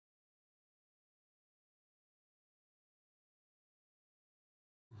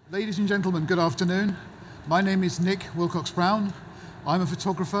Ladies and gentlemen, good afternoon. My name is Nick Wilcox-Brown. I'm a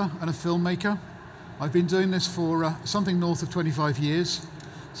photographer and a filmmaker. I've been doing this for something north of 25 years.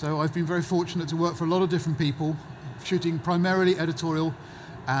 So I've been very fortunate to work for a lot of different people, shooting primarily editorial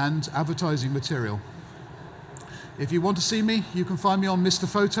and advertising material. If you want to see me, you can find me on Mr.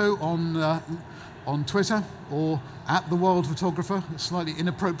 Photo on Twitter, or at The Wild Photographer, a slightly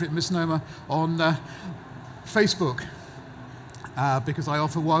inappropriate misnomer, on Facebook. Because I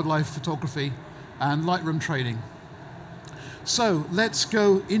offer wildlife photography and Lightroom training. So let's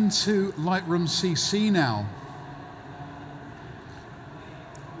go into Lightroom CC now.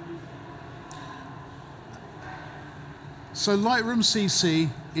 So Lightroom CC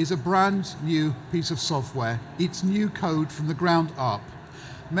is a brand new piece of software. It's new code from the ground up.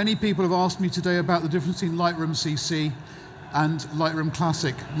 Many people have asked me today about the difference between Lightroom CC and Lightroom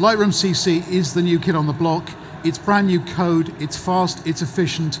Classic. Lightroom CC is the new kid on the block. It's brand new code, it's fast, it's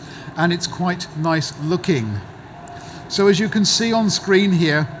efficient, and it's quite nice looking. So as you can see on screen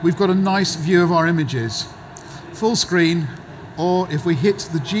here, we've got a nice view of our images. Full screen, or if we hit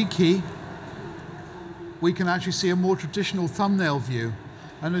the G key, we can actually see a more traditional thumbnail view.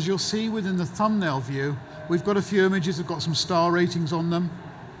 And as you'll see within the thumbnail view, we've got a few images that have got some star ratings on them.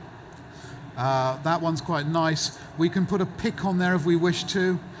 That one's quite nice. We can put a pic on there if we wish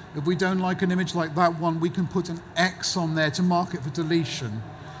to. If we don't like an image like that one, we can put an X on there to mark it for deletion.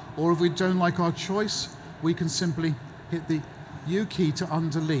 Or if we don't like our choice, we can simply hit the U key to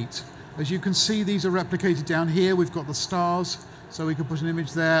undelete. As you can see, these are replicated down here. We've got the stars, so we can put an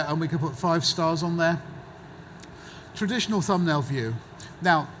image there, and we can put 5 stars on there. Traditional thumbnail view.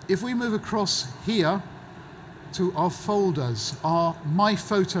 Now, if we move across here to our folders, our My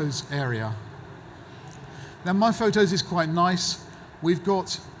Photos area. Now, My Photos is quite nice. We've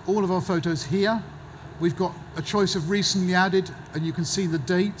got all of our photos here. We've got a choice of recently added, and you can see the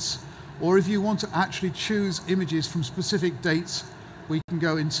dates. Or if you want to actually choose images from specific dates, we can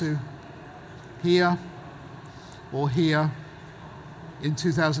go into here or here in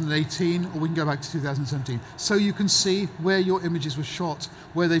 2018, or we can go back to 2017. So you can see where your images were shot,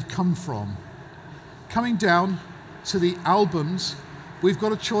 where they've come from. Coming down to the albums, we've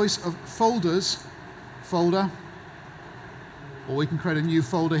got a choice of folders, folder, or we can create a new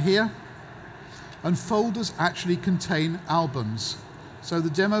folder here. And folders actually contain albums. So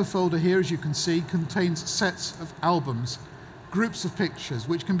the demo folder here, as you can see, contains sets of albums, groups of pictures,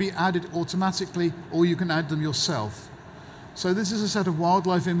 which can be added automatically, or you can add them yourself. So this is a set of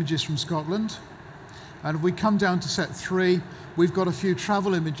wildlife images from Scotland. And if we come down to set 3, we've got a few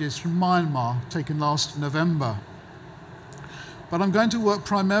travel images from Myanmar taken last November. But I'm going to work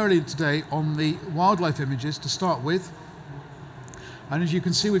primarily today on the wildlife images to start with. And as you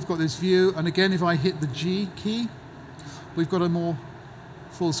can see, we've got this view. And again, if I hit the G key, we've got a more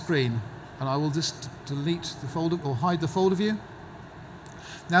full screen. And I will just delete the folder or hide the folder view.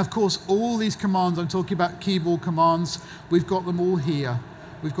 Now, of course, all these commands, I'm talking about keyboard commands, we've got them all here.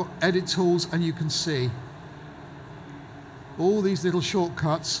 We've got edit tools, and you can see all these little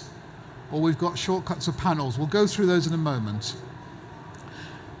shortcuts, or we've got shortcuts of panels. We'll go through those in a moment.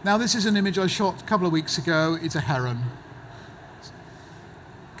 Now, this is an image I shot a couple of weeks ago. It's a heron.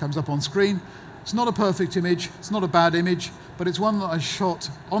 Comes up on screen. It's not a perfect image, it's not a bad image, but it's one that I shot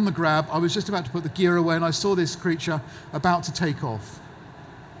on the grab. I was just about to put the gear away, and I saw this creature about to take off.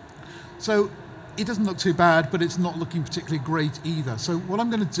 So it doesn't look too bad, but it's not looking particularly great either. So what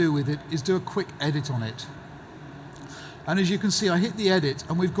I'm going to do with it is do a quick edit on it. And as you can see, I hit the edit,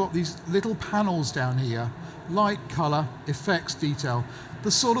 and we've got these little panels down here: light, color, effects, detail.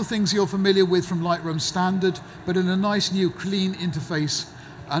 The sort of things you're familiar with from Lightroom Standard, but in a nice new clean interface,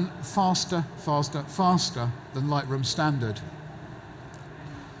 and faster, faster, faster than Lightroom Standard.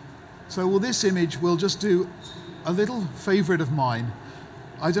 So with this image, we'll just do a little favorite of mine.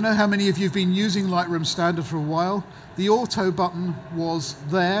 I don't know how many of you have been using Lightroom Standard for a while. The auto button was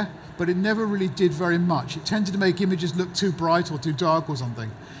there, but it never really did very much. It tended to make images look too bright or too dark or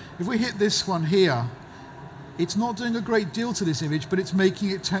something. If we hit this one here, it's not doing a great deal to this image, but it's making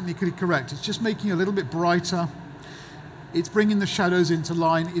it technically correct. It's just making it a little bit brighter. It's bringing the shadows into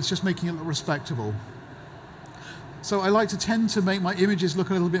line. It's just making it look respectable. So I like to tend to make my images look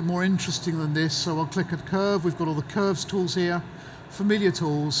a little bit more interesting than this. So I'll click at curve. We've got all the curves tools here. Familiar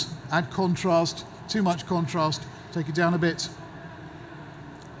tools. Add contrast. Too much contrast. Take it down a bit.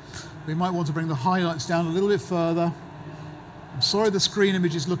 We might want to bring the highlights down a little bit further. I'm sorry the screen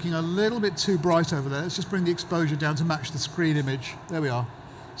image is looking a little bit too bright over there. Let's just bring the exposure down to match the screen image. There we are.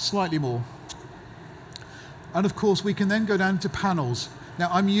 Slightly more. And of course, we can then go down to panels. Now,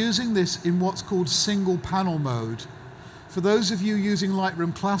 I'm using this in what's called single panel mode. For those of you using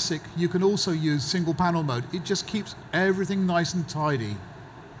Lightroom Classic, you can also use single panel mode. It just keeps everything nice and tidy.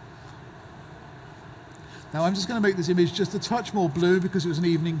 Now I'm just going to make this image just a touch more blue because it was an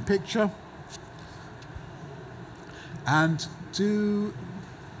evening picture. And do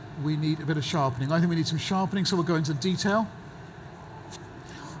we need a bit of sharpening? I think we need some sharpening, so we'll go into detail.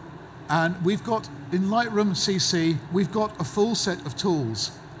 And we've got, in Lightroom CC, we've got a full set of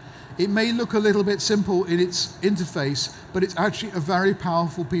tools. It may look a little bit simple in its interface, but it's actually a very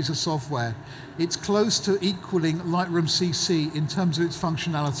powerful piece of software. It's close to equaling Lightroom CC in terms of its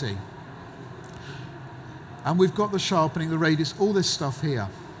functionality. And we've got the sharpening, the radius, all this stuff here.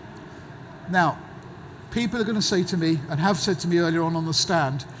 Now, people are going to say to me, and have said to me earlier on the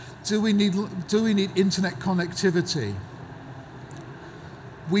stand, do we need internet connectivity?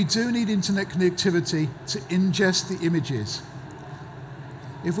 We do need internet connectivity to ingest the images.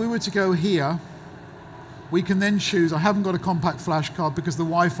 If we were to go here, we can then choose, I haven't got a compact flash card because the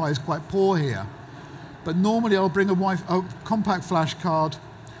Wi-Fi is quite poor here, but normally I'll bring a compact flash card,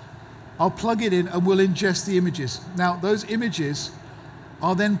 I'll plug it in and we'll ingest the images. Now those images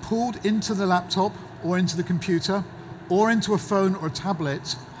are then pulled into the laptop or into the computer or into a phone or a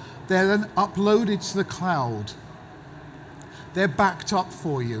tablet. They're then uploaded to the cloud. They're backed up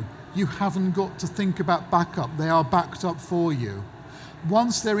for you. You haven't got to think about backup. They are backed up for you.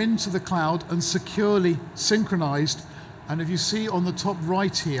 Once they're into the cloud and securely synchronized, and if you see on the top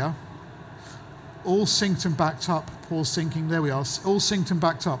right here, all synced and backed up, pause syncing, there we are, all synced and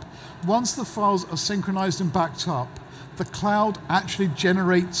backed up. Once the files are synchronized and backed up, the cloud actually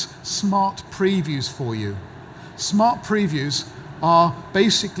generates smart previews for you. Smart previews are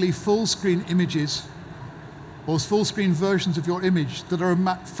basically full screen images or full screen versions of your image that are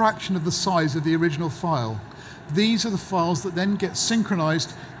a fraction of the size of the original file. These are the files that then get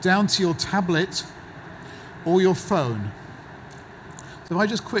synchronized down to your tablet or your phone. So if I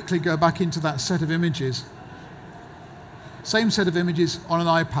just quickly go back into that set of images, same set of images on an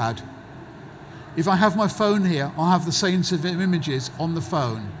iPad. If I have my phone here, I'll have the same set of images on the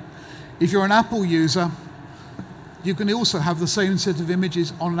phone. If you're an Apple user, you can also have the same set of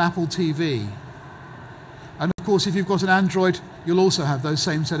images on an Apple TV. And of course, if you've got an Android, you'll also have those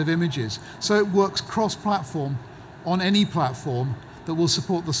same set of images. So it works cross-platform on any platform that will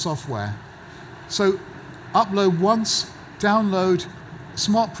support the software. So upload once, download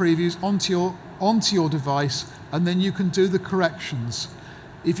smart previews onto your device, and then you can do the corrections.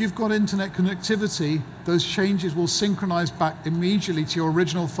 If you've got internet connectivity, those changes will synchronize back immediately to your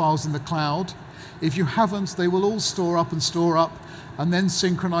original files in the cloud. If you haven't, they will all store up, and then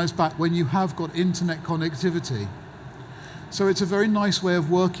synchronize back when you have got internet connectivity. So it's a very nice way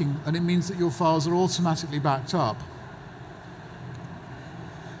of working, and it means that your files are automatically backed up.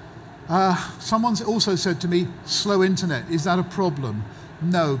 Someone's also said to me, slow internet, is that a problem?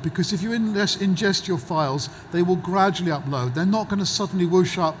 No, because if you ingest your files, they will gradually upload. They're not going to suddenly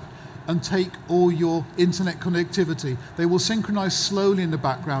whoosh up and take all your internet connectivity. They will synchronize slowly in the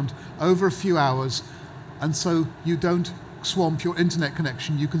background over a few hours, and so you don't swamp your internet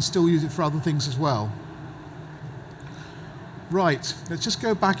connection. You can still use it for other things as well. Right, let's just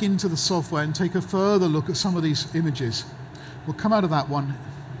go back into the software and take a further look at some of these images. We'll come out of that one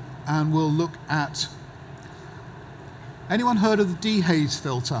and we'll look at, anyone heard of the dehaze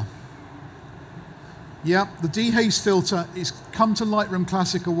filter? Yeah, the dehaze filter is come to Lightroom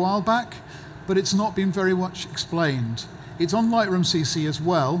Classic a while back, but it's not been very much explained. It's on Lightroom CC as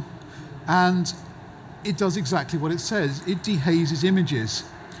well, and it does exactly what it says. It dehazes images.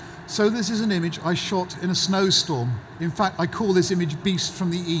 So this is an image I shot in a snowstorm. In fact, I call this image Beast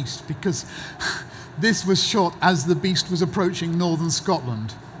from the East because this was shot as the beast was approaching northern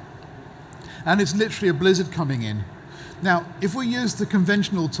Scotland. And it's literally a blizzard coming in. Now, if we use the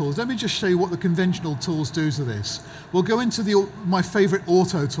conventional tools, let me just show you what the conventional tools do to this. We'll go into my favorite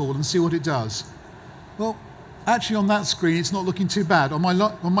auto tool and see what it does. Well, actually on that screen, it's not looking too bad. On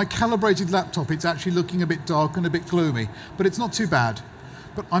my calibrated laptop, it's actually looking a bit dark and a bit gloomy, but it's not too bad.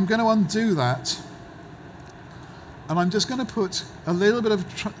 But I'm going to undo that, and I'm just going to put a little bit of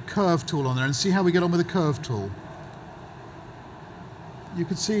curve tool on there and see how we get on with the curve tool. You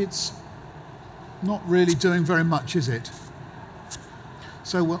can see it's not really doing very much, is it?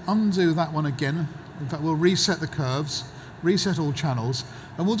 So we'll undo that one again. In fact, we'll reset the curves, reset all channels,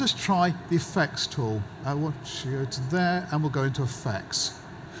 and we'll just try the effects tool. We'll go to there, and we'll go into effects.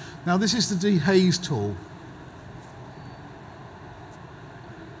 Now this is the dehaze tool.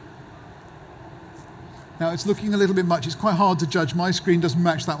 Now it's looking a little bit much. It's quite hard to judge. My screen doesn't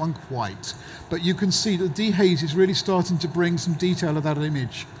match that one quite. But you can see that dehaze is really starting to bring some detail of that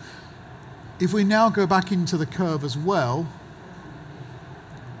image. If we now go back into the curve as well,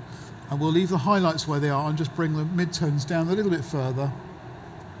 and we'll leave the highlights where they are and just bring the midtones down a little bit further,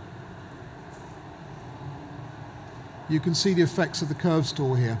 you can see the effects of the curves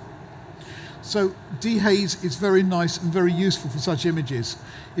tool here. So dehaze is very nice and very useful for such images.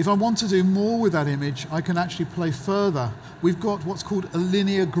 If I want to do more with that image, I can actually play further. We've got what's called a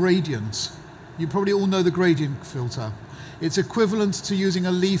linear gradient. You probably all know the gradient filter. It's equivalent to using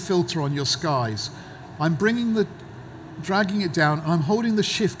a Lee filter on your skies. I'm dragging it down, and I'm holding the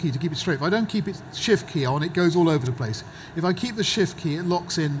shift key to keep it straight. If I don't keep the shift key on, it goes all over the place. If I keep the shift key, it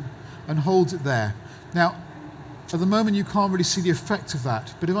locks in and holds it there. Now, at the moment, you can't really see the effect of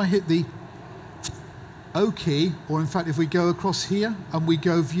that, but if I hit the O key, or in fact, if we go across here and we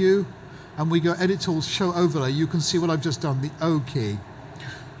go View and we go Edit Tools, Show Overlay, you can see what I've just done, the O key.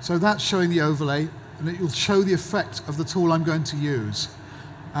 So that's showing the overlay, and it will show the effect of the tool I'm going to use.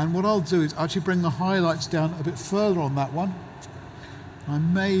 And what I'll do is actually bring the highlights down a bit further on that one. I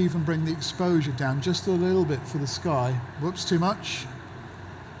may even bring the exposure down just a little bit for the sky. Whoops, too much.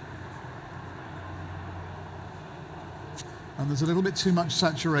 And there's a little bit too much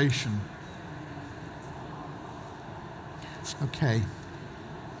saturation. Okay.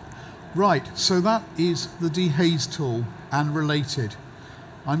 Right, so that is the dehaze tool and related.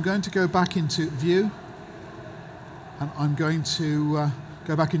 I'm going to go back into View, and I'm going to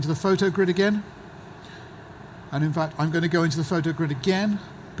go back into the photo grid again. And in fact, I'm going to go into the photo grid again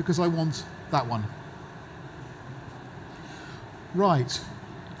because I want that one. Right.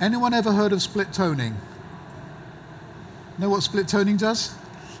 Anyone ever heard of split toning? Know what split toning does?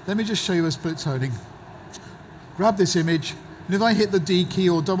 Let me just show you a split toning. Grab this image, and if I hit the D key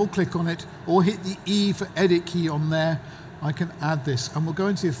or double click on it, or hit the E for edit key on there, I can add this. And we'll go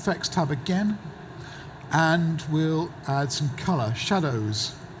into the effects tab again, and we'll add some color,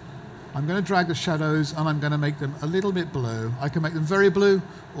 shadows. I'm going to drag the shadows, and I'm going to make them a little bit blue. I can make them very blue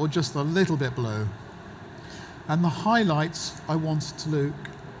or just a little bit blue. And the highlights, I want to look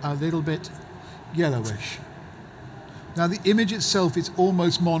a little bit yellowish. Now the image itself is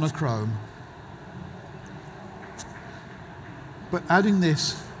almost monochrome, but adding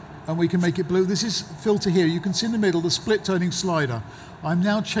this, and we can make it blue. This is filter here. You can see in the middle the split toning slider. I'm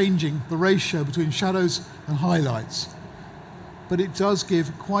now changing the ratio between shadows and highlights, but it does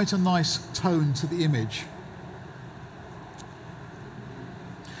give quite a nice tone to the image.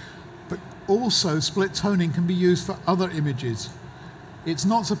 But also split toning can be used for other images. It's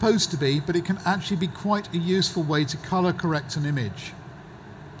not supposed to be, but it can actually be quite a useful way to color correct an image.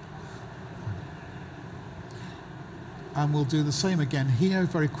 And we'll do the same again here,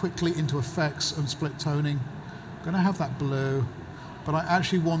 very quickly into effects and split toning. I'm going to have that blue, but I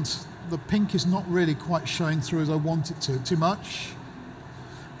actually want, the pink is not really quite showing through as I want it to. Too much.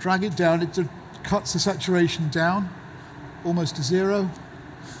 Drag it down, it cuts the saturation down, almost to zero.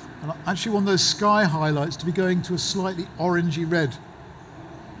 And I actually want those sky highlights to be going to a slightly orangey red.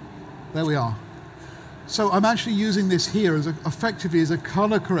 There we are. So I'm actually using this here as effectively as a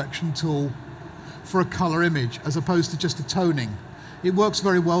color correction tool for a color image, as opposed to just a toning. It works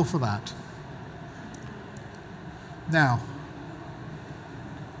very well for that. Now,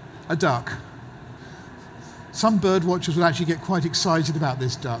 a duck. Some bird watchers will actually get quite excited about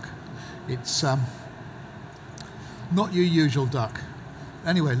this duck. It's not your usual duck.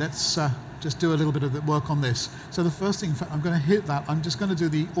 Anyway, let's just do a little bit of the work on this. So the first thing, in fact, I'm going to hit that. I'm just going to do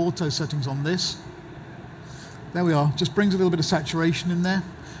the auto settings on this. There we are. Just brings a little bit of saturation in there.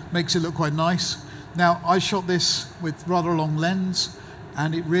 Makes it look quite nice. Now, I shot this with rather a long lens,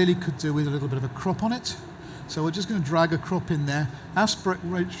 and it really could do with a little bit of a crop on it. So we're just going to drag a crop in there. Aspect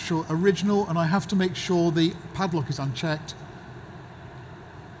ratio original, and I have to make sure the padlock is unchecked.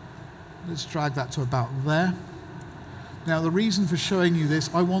 Let's drag that to about there. Now, the reason for showing you this,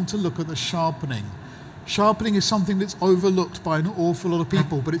 I want to look at the sharpening. Sharpening is something that's overlooked by an awful lot of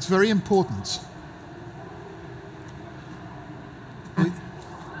people, but it's very important.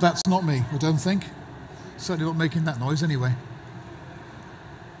 That's not me, I don't think. Certainly not making that noise anyway.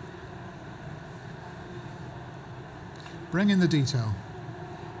 Bring in the detail.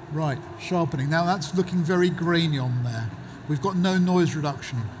 Right, sharpening. Now that's looking very grainy on there. We've got no noise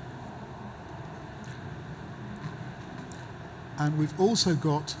reduction. And we've also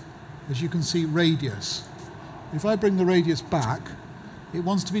got, as you can see, radius. If I bring the radius back, it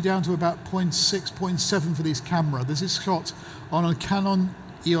wants to be down to about 0.6, 0.7 for this camera. This is shot on a Canon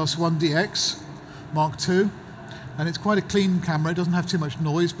EOS 1DX Mark II, and it's quite a clean camera. It doesn't have too much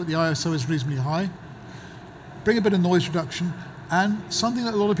noise, but the ISO is reasonably high. Bring a bit of noise reduction, and something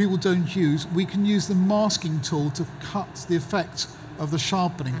that a lot of people don't use, we can use the masking tool to cut the effect of the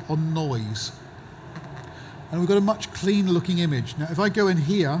sharpening on noise. And we've got a much cleaner looking image. Now if I go in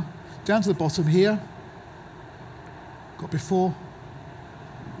here, down to the bottom here, got before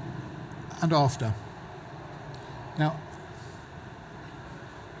and after. Now,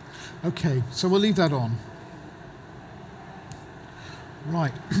 okay, so we'll leave that on.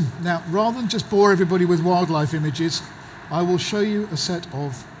 Right, now rather than just bore everybody with wildlife images, I will show you a set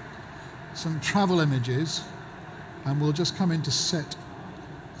of some travel images, and we'll just come into set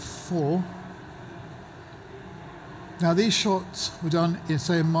 4. Now these shots were done in,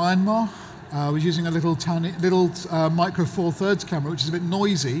 say, in Myanmar. I was using a little micro Four Thirds camera, which is a bit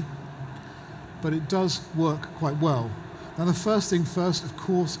noisy, but it does work quite well. Now the first thing first, of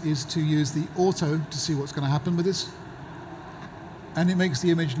course, is to use the auto to see what's going to happen with this. And it makes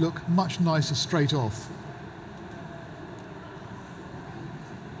the image look much nicer straight off.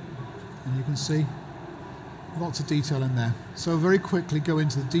 And you can see lots of detail in there. So very quickly go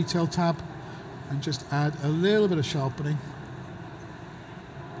into the detail tab and just add a little bit of sharpening,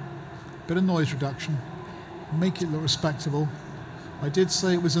 bit of noise reduction, make it look respectable. I did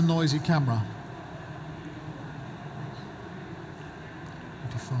say it was a noisy camera.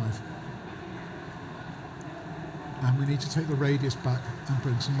 25. And we need to take the radius back and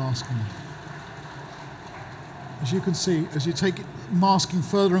bring some masking in. As you can see, as you take masking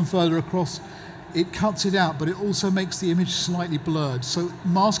further and further across, it cuts it out, but it also makes the image slightly blurred. So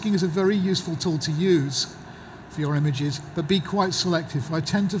masking is a very useful tool to use for your images, but be quite selective. I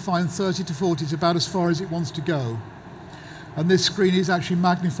tend to find 30 to 40 is about as far as it wants to go. And this screen is actually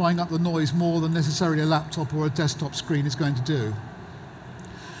magnifying up the noise more than necessarily a laptop or a desktop screen is going to do.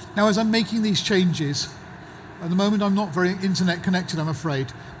 Now, as I'm making these changes, at the moment I'm not very internet connected, I'm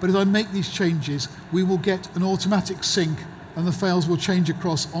afraid, but as I make these changes, we will get an automatic sync and the files will change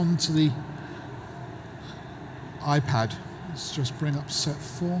across onto the iPad. Let's just bring up set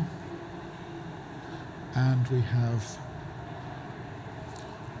 4, and we have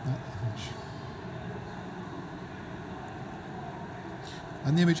that image.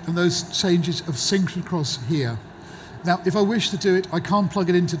 And the image, and those changes have synced across here. Now, if I wish to do it, I can't plug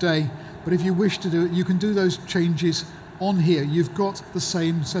it in today, but if you wish to do it, you can do those changes on here. You've got the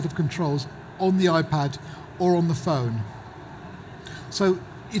same set of controls on the iPad or on the phone. So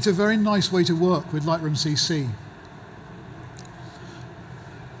it's a very nice way to work with Lightroom CC.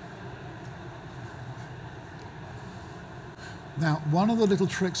 Now, one of the little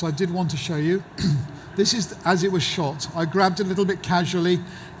tricks I did want to show you, this is as it was shot. I grabbed it a little bit casually.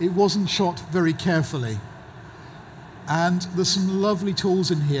 It wasn't shot very carefully. And there's some lovely tools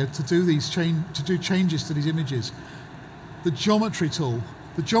in here to do these changes to these images. The geometry tool.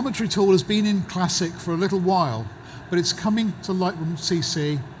 The geometry tool has been in Classic for a little while, but it's coming to Lightroom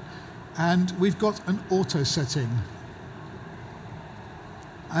CC, and we've got an auto setting.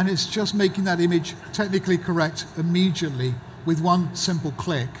 And it's just making that image technically correct immediately with one simple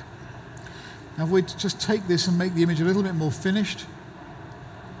click. Now, if we just take this and make the image a little bit more finished,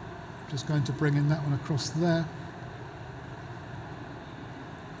 just going to bring in that one across there.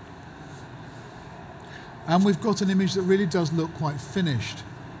 And we've got an image that really does look quite finished.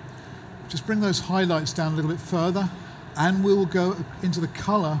 Just bring those highlights down a little bit further, and we'll go into the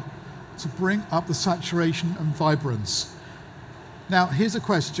color to bring up the saturation and vibrance. Now, here's a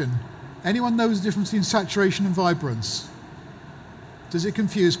question. Anyone knows the difference between saturation and vibrance? Does it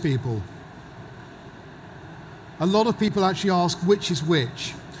confuse people? A lot of people actually ask which is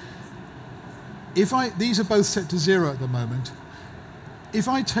which. These are both set to 0 at the moment. If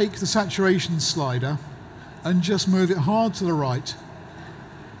I take the saturation slider and just move it hard to the right,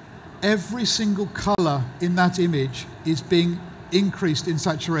 every single color in that image is being increased in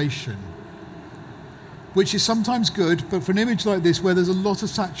saturation, which is sometimes good, but for an image like this where there's a lot of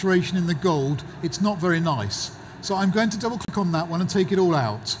saturation in the gold, it's not very nice. So I'm going to double click on that one and take it all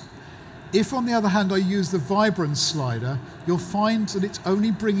out. If, on the other hand, I use the vibrance slider, you'll find that it's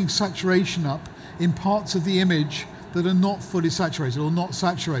only bringing saturation up in parts of the image that are not fully saturated or not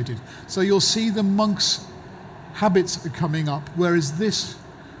saturated. So you'll see the monk's habits are coming up, whereas this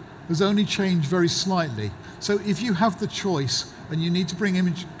has only changed very slightly. So if you have the choice and you need to bring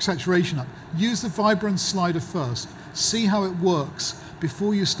image saturation up, use the vibrance slider first. See how it works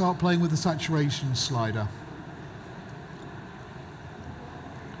before you start playing with the saturation slider.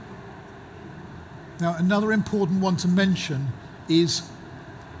 Now, another important one to mention is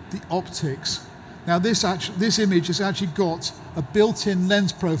the optics. Now, this image has actually got a built-in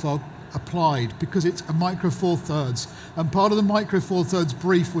lens profile applied because it's a micro Four Thirds. And part of the micro Four Thirds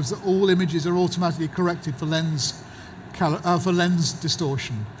brief was that all images are automatically corrected for lens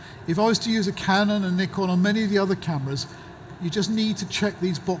distortion. If I was to use a Canon, a Nikon, or many of the other cameras, you just need to check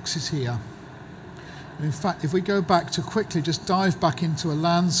these boxes here. And in fact, if we go back to quickly just dive back into a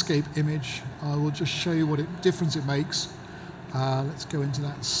landscape image, I will just show you what difference it makes. Let's go into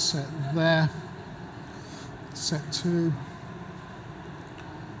that set there, set 2.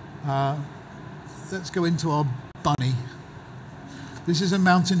 Let's go into our bunny. This is a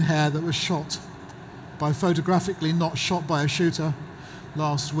mountain hare that was shot by photographically, not shot by a shooter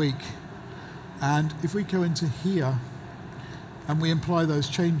last week. And if we go into here and we apply those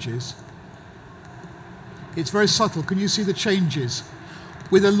changes, it's very subtle. Can you see the changes?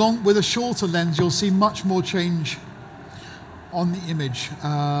 With a shorter lens, you'll see much more change on the image.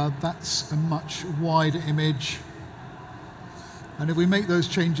 That's a much wider image. And if we make those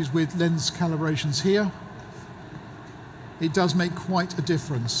changes with lens calibrations here, it does make quite a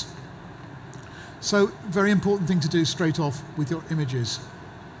difference. So, very important thing to do straight off with your images.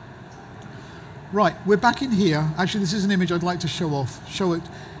 Right, we're back in here. Actually, this is an image I'd like to show it.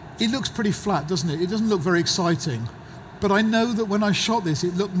 It looks pretty flat, doesn't it? It doesn't look very exciting. But I know that when I shot this,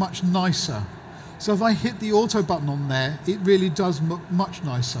 it looked much nicer. So if I hit the auto button on there, it really does look much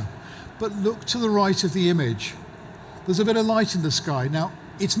nicer. But look to the right of the image. There's a bit of light in the sky. Now,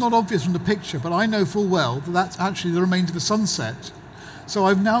 it's not obvious from the picture, but I know full well that that's actually the remains of a sunset. So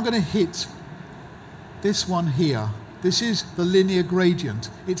I'm now going to hit this one here. This is the linear gradient.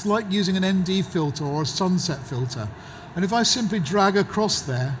 It's like using an ND filter or a sunset filter. And if I simply drag across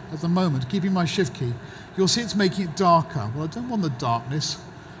there at the moment, keeping my shift key, you'll see it's making it darker. Well, I don't want the darkness.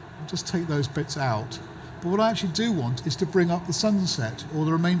 I'll just take those bits out. But what I actually do want is to bring up the sunset, or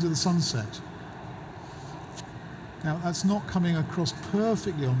the remains of the sunset. Now, that's not coming across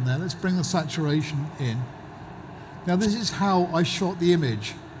perfectly on there. Let's bring the saturation in. Now, this is how I shot the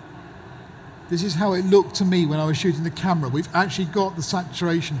image. This is how it looked to me when I was shooting the camera. We've actually got the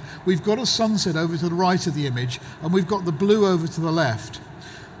saturation. We've got a sunset over to the right of the image, and we've got the blue over to the left.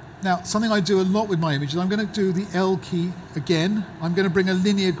 Now, something I do a lot with my images, I'm going to do the L key again. I'm going to bring a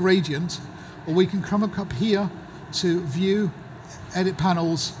linear gradient, or we can come up here to View, Edit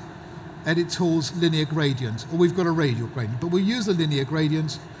Panels, Edit Tools, Linear Gradient, or we've got a radial gradient, but we'll use the linear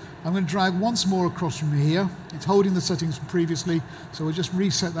gradient. I'm going to drag once more across from here. It's holding the settings from previously, so we'll just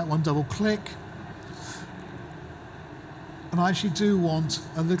reset that one, double click. And I actually do want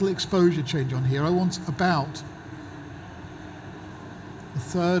a little exposure change on here. I want about a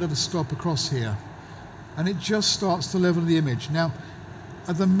third of a stop across here. And it just starts to level the image. Now,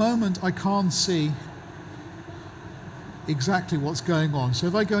 at the moment, I can't see exactly what's going on. So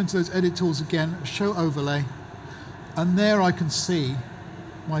if I go into those edit tools again, show overlay, and there I can see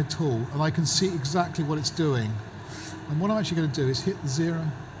my tool, and I can see exactly what it's doing. And what I'm actually going to do is hit the 0.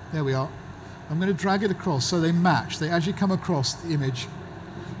 There we are. I'm going to drag it across so they match. They actually come across the image.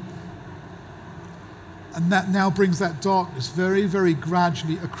 And that now brings that darkness very, very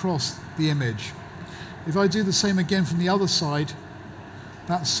gradually across the image. If I do the same again from the other side,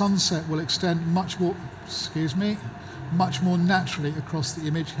 that sunset will extend much more, much more naturally across the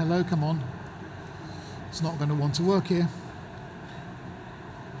image. Hello, come on. It's not going to want to work here.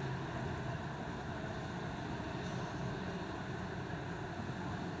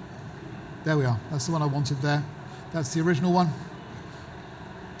 There we are. That's the one I wanted there. That's the original one.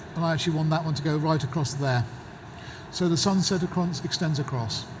 And I actually want that one to go right across there. So the sunset extends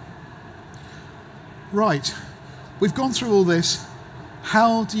across. Right. We've gone through all this.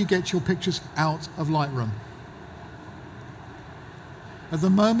 How do you get your pictures out of Lightroom? At the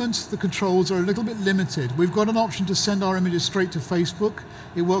moment, the controls are a little bit limited. We've got an option to send our images straight to Facebook.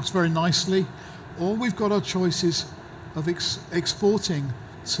 It works very nicely. Or we've got our choices of exporting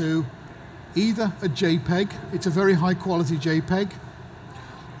to either a JPEG, it's a very high quality JPEG,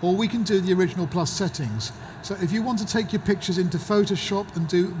 or we can do the original plus settings. So if you want to take your pictures into Photoshop and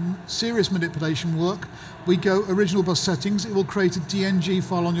do serious manipulation work, we go original plus settings. It will create a DNG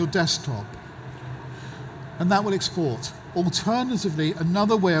file on your desktop, and that will export. Alternatively,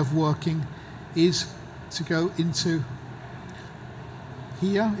 another way of working is to go into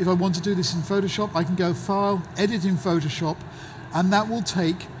here. If I want to do this in Photoshop, I can go File, Edit in Photoshop, and that will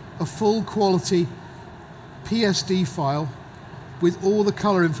take a full quality PSD file with all the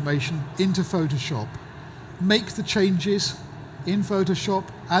color information into Photoshop. Make the changes in Photoshop,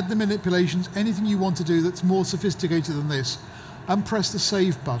 add the manipulations, anything you want to do that's more sophisticated than this, and press the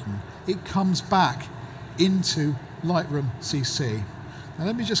Save button. It comes back into Lightroom CC. Now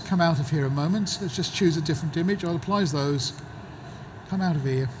let me just come out of here a moment. Let's just choose a different image. I'll apply those. Come out of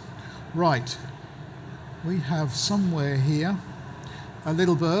here. Right. We have somewhere here a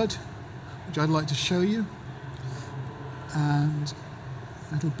little bird, which I'd like to show you. And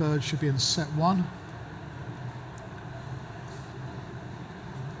little bird should be in set 1.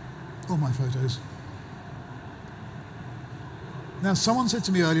 all my photos. Now, someone said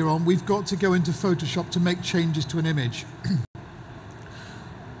to me earlier on, we've got to go into Photoshop to make changes to an image.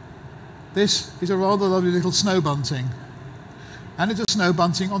 This is a rather lovely little snow bunting. And it's a snow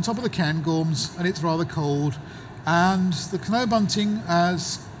bunting on top of the Cairngorms, and it's rather cold. And the snow bunting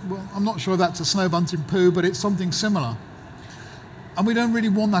has, well, I'm not sure if that's a snow bunting poo, but it's something similar. And we don't really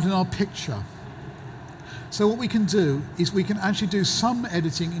want that in our picture. So what we can do is we can actually do some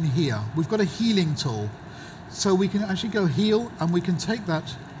editing in here. We've got a healing tool. So we can actually go heal, and we can take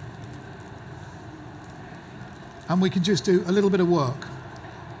that and we can just do a little bit of work.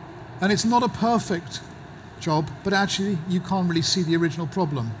 And it's not a perfect job, but actually you can't really see the original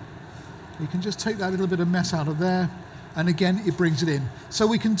problem. We can just take that little bit of mess out of there, and again it brings it in. So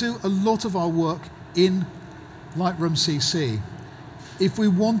we can do a lot of our work in Lightroom CC. If we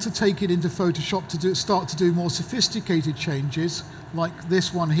want to take it into Photoshop to start to do more sophisticated changes, like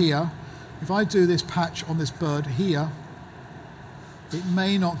this one here, if I do this patch on this bird here, it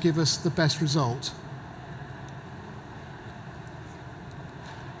may not give us the best result.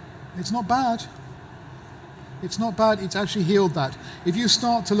 It's not bad. It's not bad, it's actually healed that. If you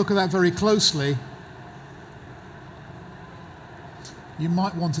start to look at that very closely, you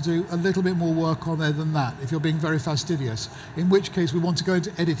might want to do a little bit more work on there than that if you're being very fastidious, in which case we want to go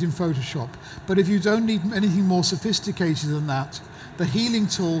into edit in Photoshop. But if you don't need anything more sophisticated than that, the healing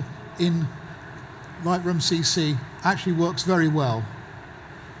tool in Lightroom CC actually works very well.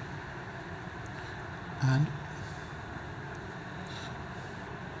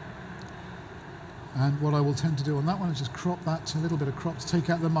 And what I will tend to do on that one is just crop that, a little bit of crop to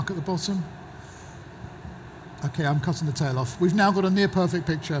take out the muck at the bottom. Okay, I'm cutting the tail off. We've now got a near perfect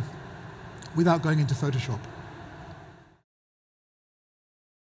picture without going into Photoshop.